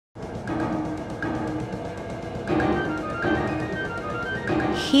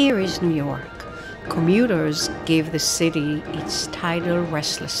Here is New York. Commuters give the city its tidal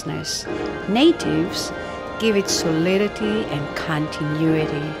restlessness. Natives give it solidity and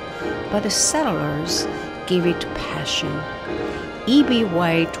continuity, but the settlers give it passion. E.B.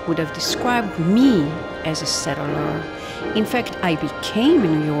 White would have described me as a settler. In fact, I became a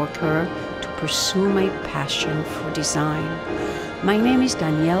New Yorker to pursue my passion for design. My name is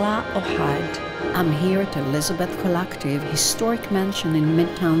Daniella Ohad. I'm here at Elizabeth Collective, historic mansion in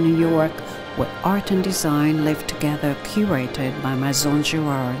Midtown, New York, where art and design live together, curated by Maison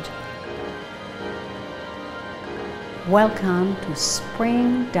Girard. Welcome to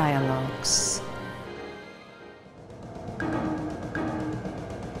Spring Dialogues.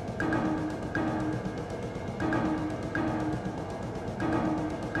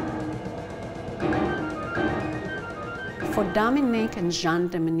 For Dominique and Jean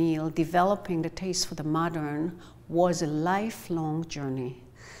de Menil, developing the taste for the modern was a lifelong journey.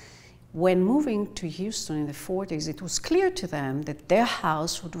 When moving to Houston in the 40s, it was clear to them that their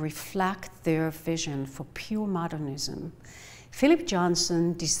house would reflect their vision for pure modernism. Philip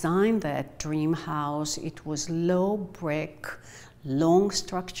Johnson designed that dream house. It was low brick, long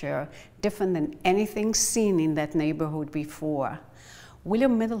structure, different than anything seen in that neighborhood before.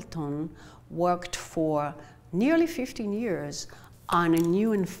 William Middleton worked for nearly 15 years on a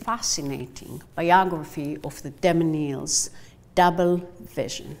new and fascinating biography of the de Menil's double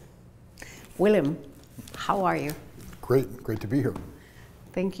vision. William, how are you? Great to be here.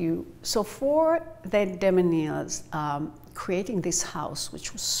 Thank you. So for the de Menil's, creating this house,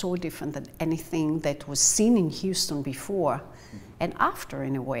 which was so different than anything that was seen in Houston before and after,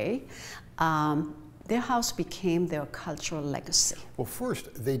 in a way, their house became their cultural legacy. Well,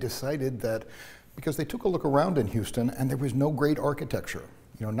 first, they decided that because they took a look around in Houston and there was no great architecture.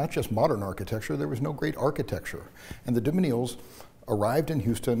 You know, not just modern architecture, there was no great architecture. And the de Menil's arrived in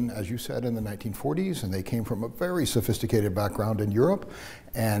Houston, as you said, in the 1940s, and they came from a very sophisticated background in Europe,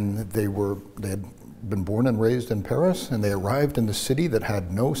 and they had been born and raised in Paris, and they arrived in the city that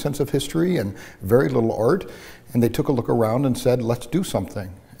had no sense of history and very little art, and they took a look around and said, let's do something.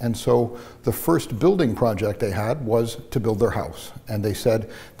 And so the first building project they had was to build their house. And they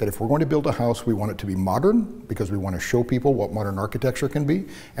said that if we're going to build a house, we want it to be modern because we want to show people what modern architecture can be,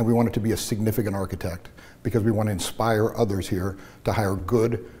 and we want it to be a significant architect because we want to inspire others here to hire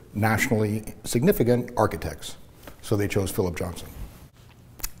good, nationally significant architects. So they chose Philip Johnson.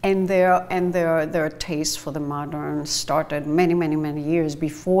 And their taste for the modern started many years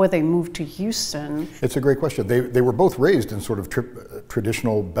before they moved to Houston. It's a great question. They were both raised in sort of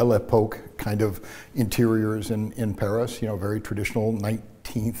traditional Belle Epoque kind of interiors in Paris, you know, very traditional late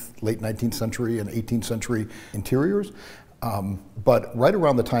 19th century and 18th century interiors. But right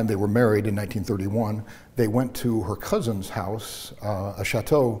around the time they were married in 1931, they went to her cousin's house, a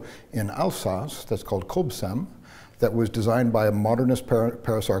chateau in Alsace that's called Kolbsheim, that was designed by a modernist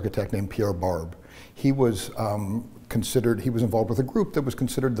Paris architect named Pierre Barbe. He was involved with a group that was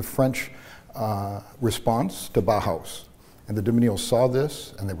considered the French response to Bauhaus. And the de Menil's saw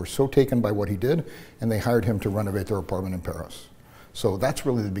this, and they were so taken by what he did, and they hired him to renovate their apartment in Paris. So that's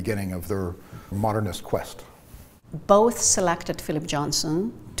really the beginning of their modernist quest. Both selected Philip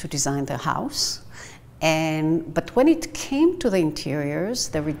Johnson to design their house. But when it came to the interiors,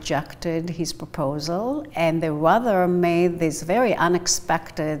 they rejected his proposal, and they rather made this very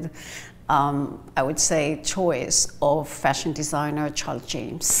unexpected, I would say, choice of fashion designer Charles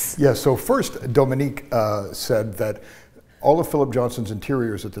James. Yeah, so first Dominique said that all of Philip Johnson's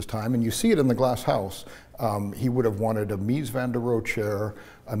interiors at this time, and you see it in the glass house, he would have wanted a Mies van der Rohe chair,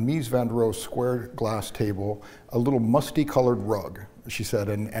 a Mies van der Rohe square glass table, a little musty colored rug, she said,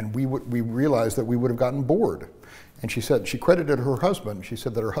 and we realized that we would have gotten bored. And she said, she credited her husband. She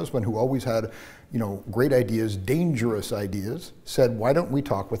said that her husband, who always had, you know, great ideas, dangerous ideas, said, why don't we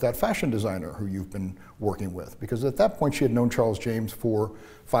talk with that fashion designer who you've been working with? Because at that point she had known Charles James for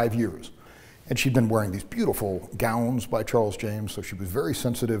 5 years. And she'd been wearing these beautiful gowns by Charles James, so she was very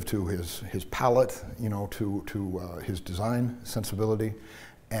sensitive to his palette, you know, to his design sensibility.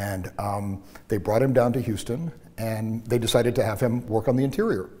 And they brought him down to Houston, and they decided to have him work on the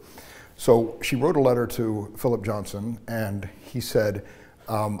interior. So she wrote a letter to Philip Johnson, and he said,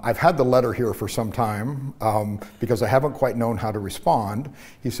 I've had the letter here for some time because I haven't quite known how to respond.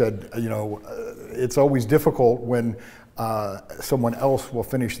 He said, you know, it's always difficult when someone else will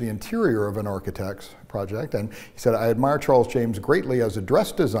finish the interior of an architect's project. And he said, I admire Charles James greatly as a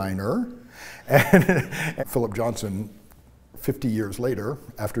dress designer. And Philip Johnson, 50 years later,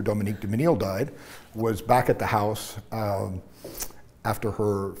 after Dominique de Menil died, was back at the house after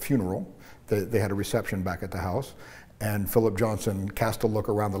her funeral. They had a reception back at the house. And Philip Johnson cast a look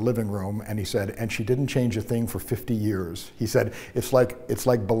around the living room and he said, and she didn't change a thing for 50 years. He said, it's like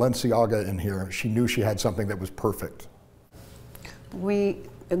Balenciaga in here. She knew she had something that was perfect.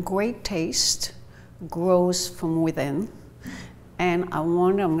 A great taste grows from within. And I'm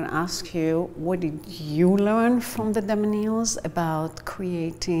going to ask you, what did you learn from the Menils about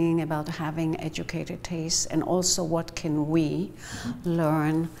creating, about having educated taste, and also what can we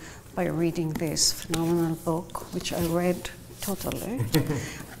learn by reading this phenomenal book, which I read totally,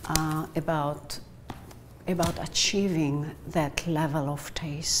 about achieving that level of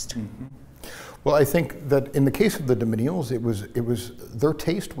taste? Mm-hmm. Well, I think that in the case of the Menils, it was their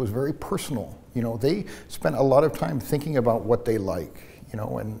taste was very personal. You know, they spent a lot of time thinking about what they like. You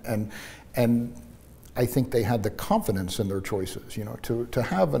know, and I think they had the confidence in their choices. You know, to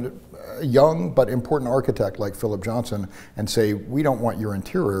have a young but important architect like Philip Johnson and say, we don't want your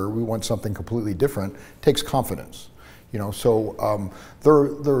interior, we want something completely different, takes confidence. You know, so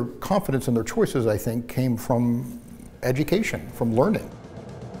their confidence in their choices, I think, came from education, from learning.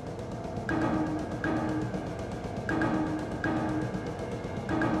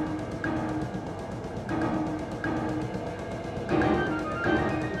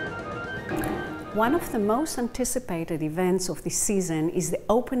 One of the most anticipated events of this season is the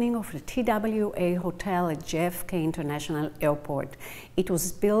opening of the TWA Hotel at JFK International Airport. It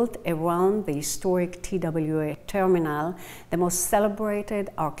was built around the historic TWA Terminal, the most celebrated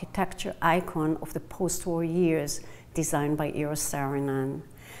architecture icon of the post-war years, designed by Eero Saarinen.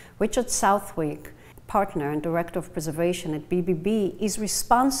 Richard Southwick, partner and director of preservation at BBB, is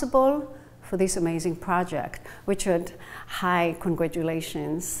responsible for this amazing project. Richard, hi,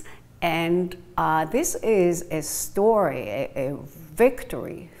 congratulations. And this is a story, a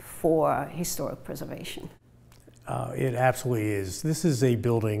victory for historic preservation. It absolutely is. This is a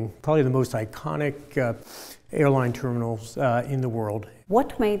building, probably the most iconic airline terminals in the world.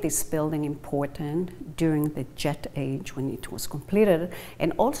 What made this building important during the jet age when it was completed?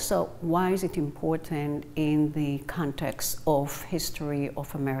 And also, why is it important in the context of history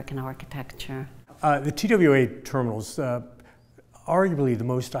of American architecture? The TWA terminals, arguably the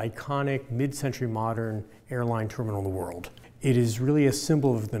most iconic mid-century modern airline terminal in the world. It is really a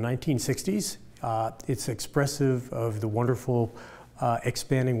symbol of the 1960s. It's expressive of the wonderful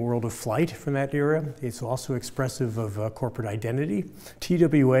expanding world of flight from that era. It's also expressive of corporate identity.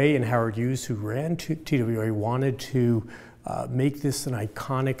 TWA and Howard Hughes, who ran TWA, wanted to make this an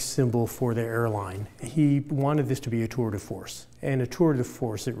iconic symbol for their airline. He wanted this to be a tour de force, and a tour de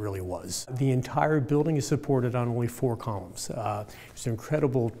force it really was. The entire building is supported on only 4 columns. It's an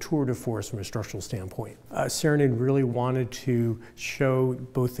incredible tour de force from a structural standpoint. Saarinen really wanted to show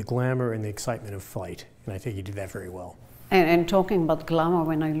both the glamour and the excitement of flight, and I think he did that very well. And talking about glamour,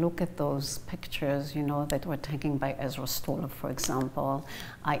 when I look at those pictures, you know, that were taken by Ezra Stoller, for example,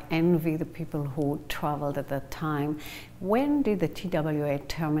 I envy the people who traveled at that time. When did the TWA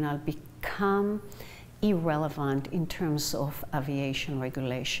terminal become irrelevant in terms of aviation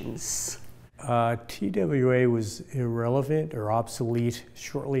regulations? TWA was irrelevant or obsolete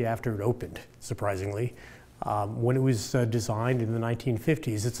shortly after it opened, surprisingly. When it was designed in the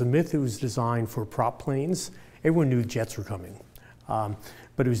 1950s, it's a myth it was designed for prop planes. Everyone knew jets were coming,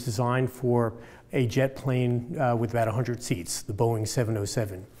 but it was designed for a jet plane with about 100 seats, the Boeing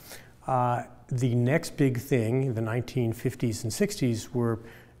 707. The next big thing in the 1950s and 60s were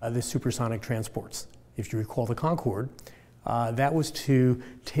the supersonic transports. If you recall the Concorde, that was to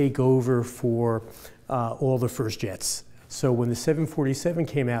take over for all the first jets. So when the 747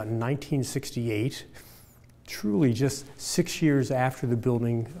 came out in 1968, truly just 6 years after the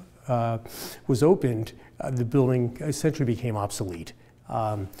building was opened, the building essentially became obsolete.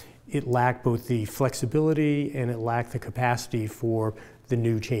 It lacked both the flexibility and it lacked the capacity for the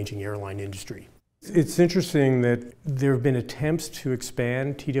new changing airline industry. It's interesting that there have been attempts to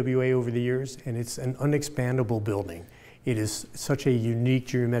expand TWA over the years, and it's an unexpandable building. It is such a unique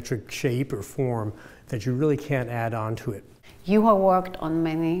geometric shape or form that you really can't add on to it. You have worked on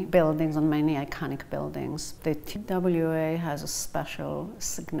many buildings, on many iconic buildings. The TWA has a special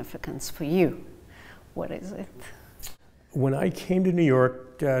significance for you. What is it? When I came to New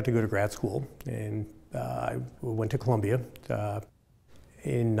York to go to grad school, and I went to Columbia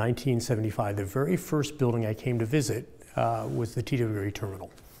in 1975, the very first building I came to visit was the TWA Terminal.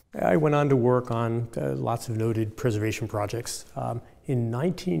 I went on to work on lots of noted preservation projects. In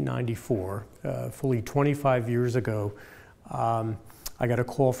 1994, fully 25 years ago, I got a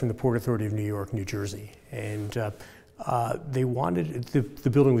call from the Port Authority of New York, New Jersey, and they wanted, the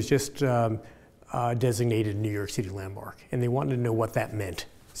building was just designated New York City landmark, and they wanted to know what that meant.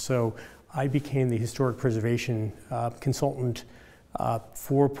 So I became the historic preservation consultant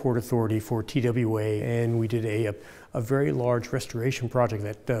for Port Authority for TWA, and we did a very large restoration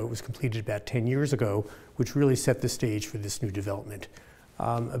project that was completed about 10 years ago, which really set the stage for this new development.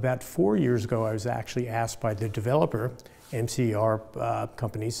 About 4 years ago, I was actually asked by the developer, MCR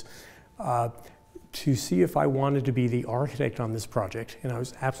companies, to see if I wanted to be the architect on this project, and I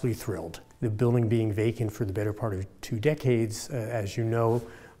was absolutely thrilled. The building being vacant for the better part of 2 decades, as you know,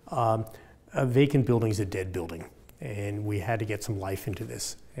 a vacant building is a dead building, and we had to get some life into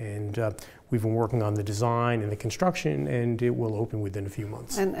this. And we've been working on the design and the construction, and it will open within a few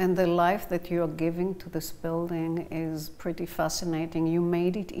months. And the life that you're giving to this building is pretty fascinating. You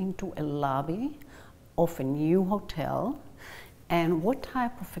made it into a lobby of a new hotel. And what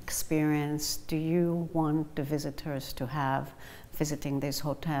type of experience do you want the visitors to have visiting this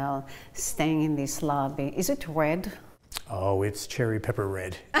hotel, staying in this lobby? Is it red? Oh, it's cherry pepper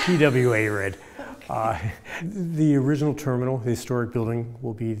red, TWA red. The original terminal, the historic building,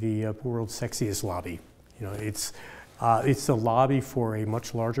 will be the world's sexiest lobby. You know, it's the lobby for a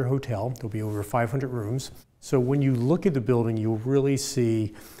much larger hotel. There'll be over 500 rooms. So when you look at the building, you'll really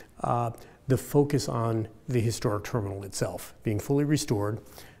see the focus on the historic terminal itself being fully restored.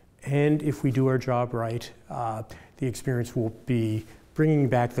 And if we do our job right, the experience will be bringing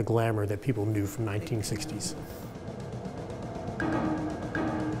back the glamour that people knew from 1960s.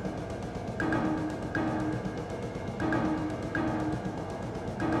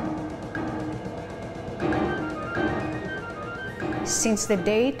 Since the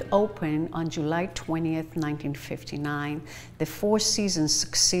date opened on July 20th, 1959, the Four Seasons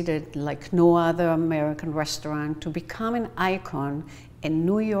succeeded like no other American restaurant to become an icon in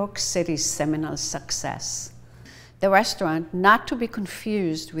New York City's seminal success. The restaurant, not to be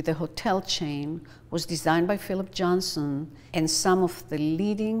confused with the hotel chain, was designed by Philip Johnson and some of the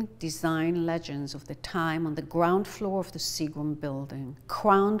leading design legends of the time on the ground floor of the Seagram building.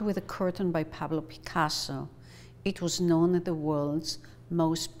 Crowned with a curtain by Pablo Picasso, it was known as the world's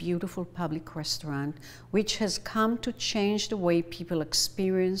most beautiful public restaurant, which has come to change the way people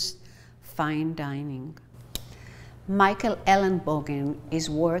experience fine dining. Michael Ellengbogen is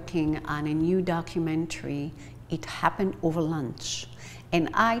working on a new documentary, It Happened Over Lunch,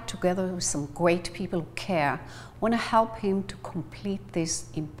 and I, together with some great people who care, want to help him to complete this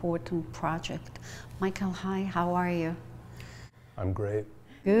important project. Michael, hi, how are you? I'm great.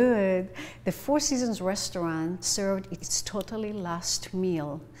 Good. The Four Seasons restaurant served its totally last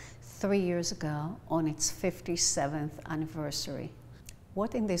meal 3 years ago on its 57th anniversary.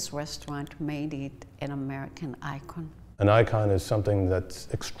 What in this restaurant made it an American icon? An icon is something that's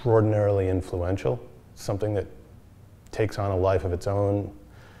extraordinarily influential, something that takes on a life of its own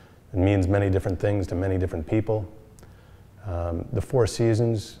and means many different things to many different people. The Four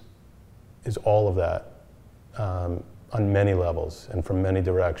Seasons is all of that. On many levels and from many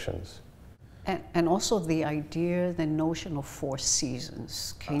directions. And also the idea, the notion of four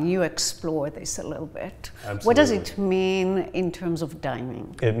seasons. Can you explore this a little bit? Absolutely. What does it mean in terms of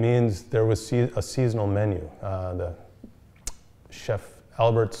dining? It means there was a seasonal menu. The chef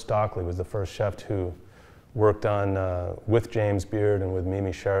Albert Stockley was the first chef who worked on, with James Beard and with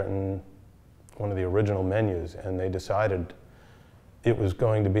Mimi Sheraton, one of the original menus, and they decided it was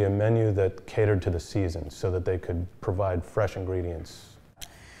going to be a menu that catered to the seasons so that they could provide fresh ingredients.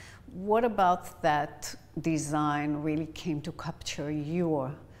 What about that design really came to capture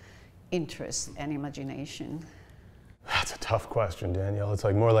your interest and imagination? That's a tough question, Danielle. It's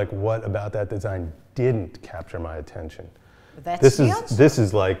like more like what about that design didn't capture my attention? That's this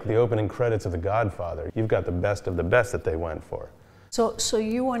is like the opening credits of The Godfather. You've got the best of the best that they went for. So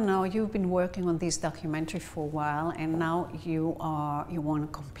you've been working on this documentary for a while, and now you want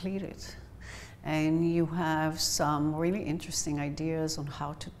to complete it. And you have some really interesting ideas on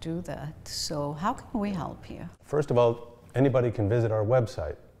how to do that. So how can we help you? First of all, anybody can visit our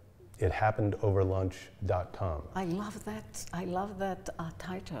website, ithappenedoverlunch.com. I love that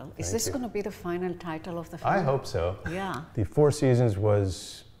title. Is this going to be the final title of the film? I hope so. Yeah. The Four Seasons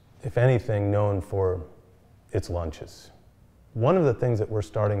was, if anything, known for its lunches. One of the things that we're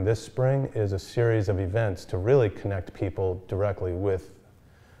starting this spring is a series of events to really connect people directly with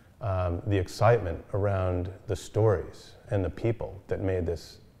the excitement around the stories and the people that made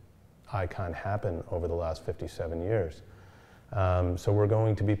this icon happen over the last 57 years. So we're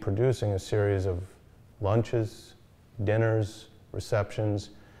going to be producing a series of lunches, dinners,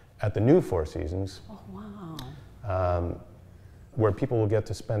 receptions at the new Four Seasons. Oh, wow. Where people will get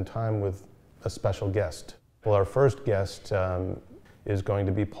to spend time with a special guest. Well, our first guest is going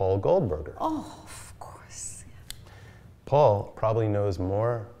to be Paul Goldberger. Oh, of course. Yeah. Paul probably knows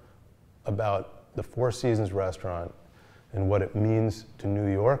more about the Four Seasons restaurant and what it means to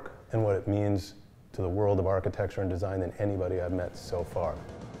New York and what it means to the world of architecture and design than anybody I've met so far.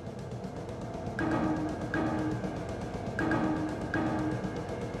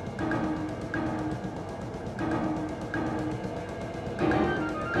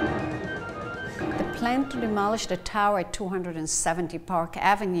 The plan to demolish the tower at 270 Park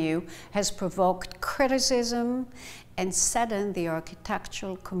Avenue has provoked criticism and saddened the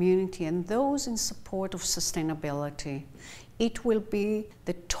architectural community and those in support of sustainability. It will be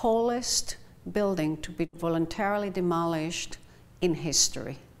the tallest building to be voluntarily demolished in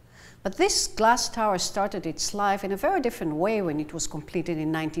history. But this glass tower started its life in a very different way when it was completed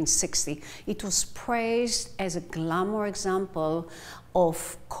in 1960. It was praised as a glamour example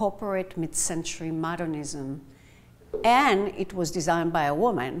of corporate mid-century modernism. And it was designed by a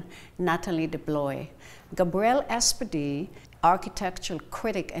woman, Nathalie Deblois. Gabrielle Esperdy, architectural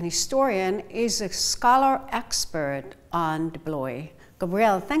critic and historian, is a scholar expert on Deblois.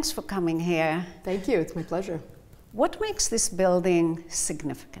 Gabrielle, thanks for coming here. Thank you, it's my pleasure. What makes this building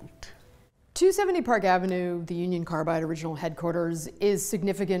significant? 270 Park Avenue, the Union Carbide original headquarters, is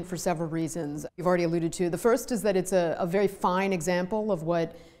significant for several reasons. You've already alluded to. The first is that it's a very fine example of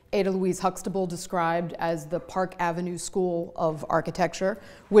what Ada Louise Huxtable described as the Park Avenue School of Architecture,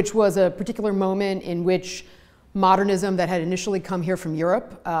 which was a particular moment in which modernism that had initially come here from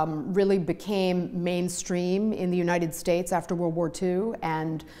Europe really became mainstream in the United States after World War II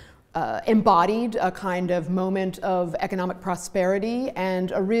and embodied a kind of moment of economic prosperity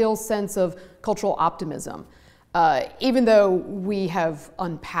and a real sense of cultural optimism. Even though we have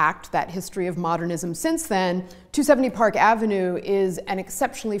unpacked that history of modernism since then, 270 Park Avenue is an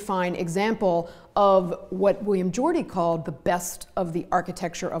exceptionally fine example of what William Jordy called the best of the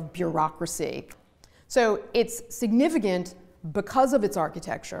architecture of bureaucracy. So it's significant because of its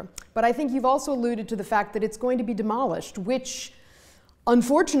architecture, but I think you've also alluded to the fact that it's going to be demolished, which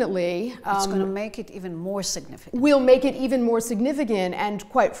unfortunately, it's going to make it even more significant. Will make it even more significant and,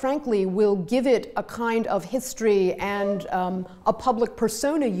 quite frankly, will give it a kind of history and a public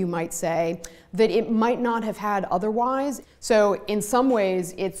persona, you might say, that it might not have had otherwise. So in some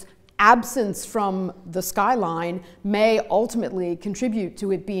ways, its absence from the skyline may ultimately contribute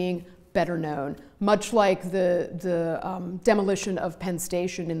to it being better known, much like the demolition of Penn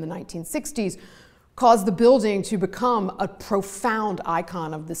Station in the 1960s. Caused the building to become a profound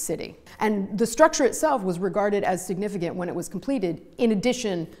icon of the city. And the structure itself was regarded as significant when it was completed, in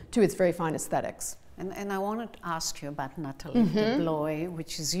addition to its very fine aesthetics. And I wanted to ask you about Nathalie Deblois,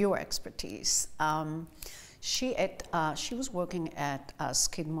 which is your expertise. She was working at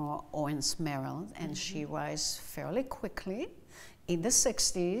Skidmore, Owens, Merrill, and she rose fairly quickly in the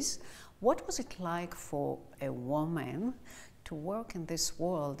 60s. What was it like for a woman to work in this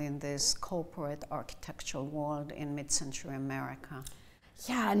world, in this corporate architectural world in mid-century America?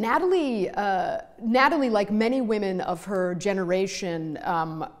 Yeah, Nathalie, like many women of her generation,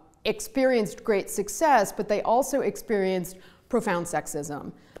 experienced great success, but they also experienced profound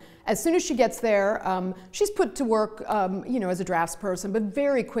sexism. As soon as she gets there, she's put to work, as a draftsperson, but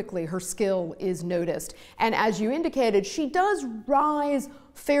very quickly her skill is noticed. And as you indicated, she does rise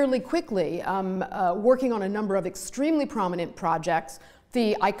fairly quickly, working on a number of extremely prominent projects,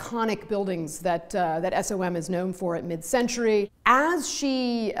 the iconic buildings that SOM is known for at mid-century. As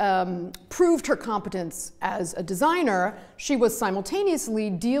she proved her competence as a designer, she was simultaneously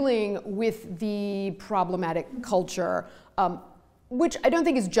dealing with the problematic culture, which I don't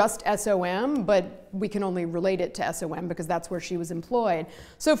think is just SOM, but we can only relate it to SOM because that's where she was employed.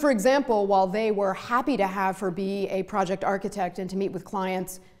 So for example, while they were happy to have her be a project architect and to meet with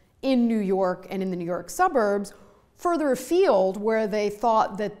clients in New York and in the New York suburbs, further afield where they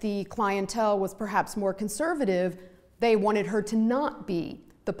thought that the clientele was perhaps more conservative, they wanted her to not be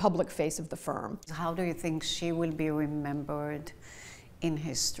the public face of the firm. How do you think she will be remembered in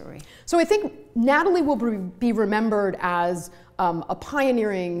history? So I think Nathalie will be remembered as a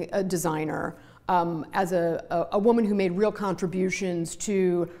pioneering designer, as a woman who made real contributions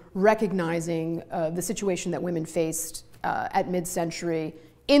to recognizing the situation that women faced at mid-century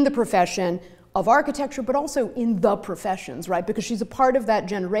in the profession of architecture, but also in the professions, right? Because she's a part of that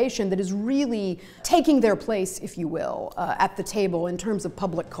generation that is really taking their place, if you will, at the table in terms of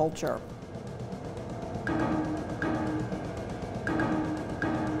public culture.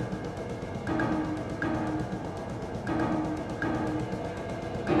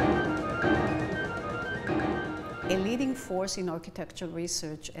 A leading force in architectural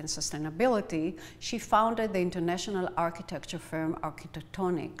research and sustainability, she founded the international architecture firm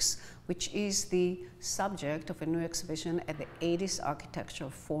Archi-Tectonics, which is the subject of a new exhibition at the Aedes Architecture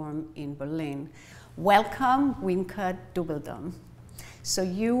Forum in Berlin. Welcome, Winka Dubbeldam. So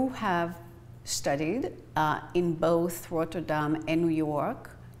you have studied in both Rotterdam and New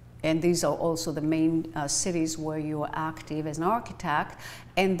York, and these are also the main cities where you are active as an architect.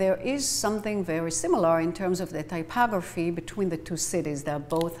 And there is something very similar in terms of the typography between the two cities. They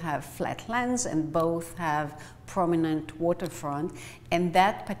both have flat lands and both have prominent waterfront. And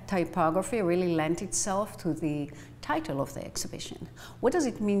that typography really lent itself to the title of the exhibition. What does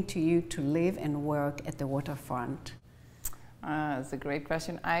it mean to you to live and work at the waterfront? That's a great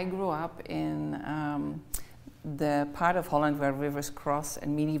question. I grew up in the part of Holland where rivers cross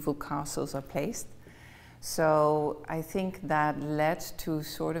and medieval castles are placed. So I think that led to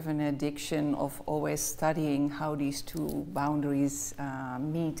sort of an addiction of always studying how these two boundaries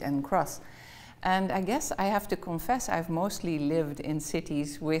meet and cross. And I guess I have to confess I've mostly lived in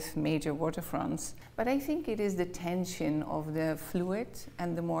cities with major waterfronts, but I think it is the tension of the fluid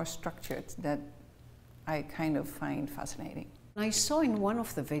and the more structured that I kind of find fascinating. I saw in one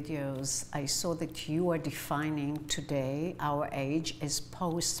of the videos, I saw that you are defining today, our age, as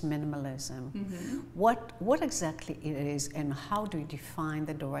post-minimalism. Mm-hmm. What exactly it is, and how do you define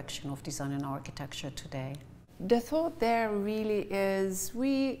the direction of design and architecture today? The thought there really is,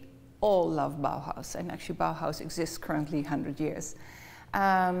 we all love Bauhaus, and actually Bauhaus exists currently 100 years.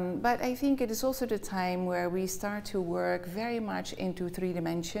 But I think it is also the time where we start to work very much into 3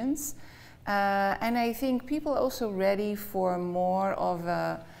 dimensions. And I think people are also ready for more of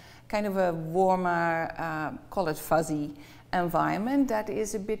a kind of a warmer, call it fuzzy environment that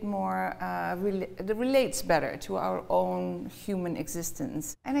is a bit more, that relates better to our own human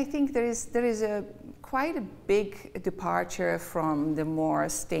existence. And I think there is quite a big departure from the more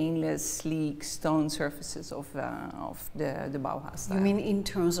stainless, sleek stone surfaces of the Bauhaus style. You mean in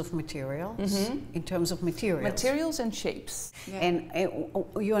terms of materials? Mm-hmm. In terms of materials? Materials and shapes. Yeah. And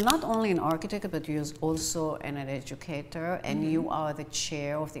you're not only an architect, but you're also an educator, and you are the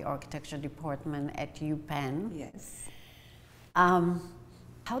chair of the architecture department at UPenn. Yes.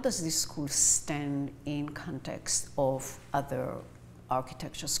 How does this school stand in context of other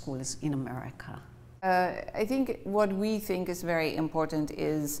architecture schools in America? I think what we think is very important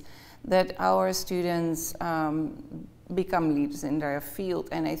is that our students become leaders in their field,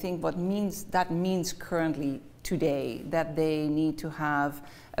 and I think that means currently today that they need to have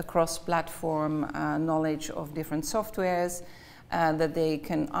a cross-platform knowledge of different softwares, that they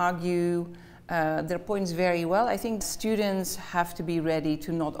can argue their points very well. I think students have to be ready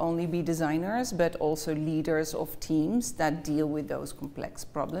to not only be designers, but also leaders of teams that deal with those complex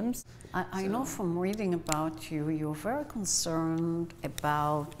problems. I know from reading about you, you're very concerned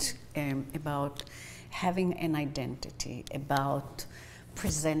about having an identity, about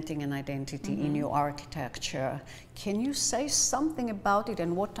presenting an identity in your architecture. Can you say something about it,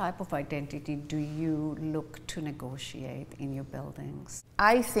 and what type of identity do you look to negotiate in your buildings?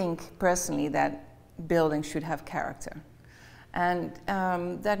 I think personally that buildings should have character. And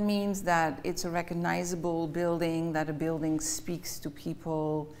that means that it's a recognizable building, that a building speaks to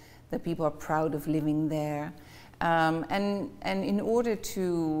people, that people are proud of living there. And in order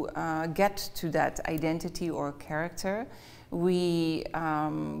to get to that identity or character, we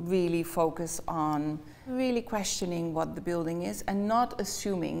really focus on really questioning what the building is and not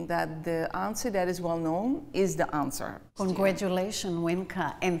assuming that the answer that is well known is the answer. Congratulations,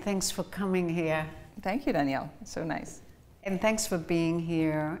 Winka, and thanks for coming here. Thank you, Danielle. So nice. And thanks for being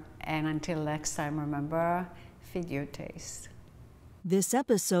here. And until next time, remember, feed your taste. This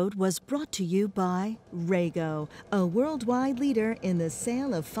episode was brought to you by Rego, a worldwide leader in the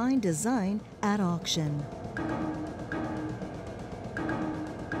sale of fine design at auction.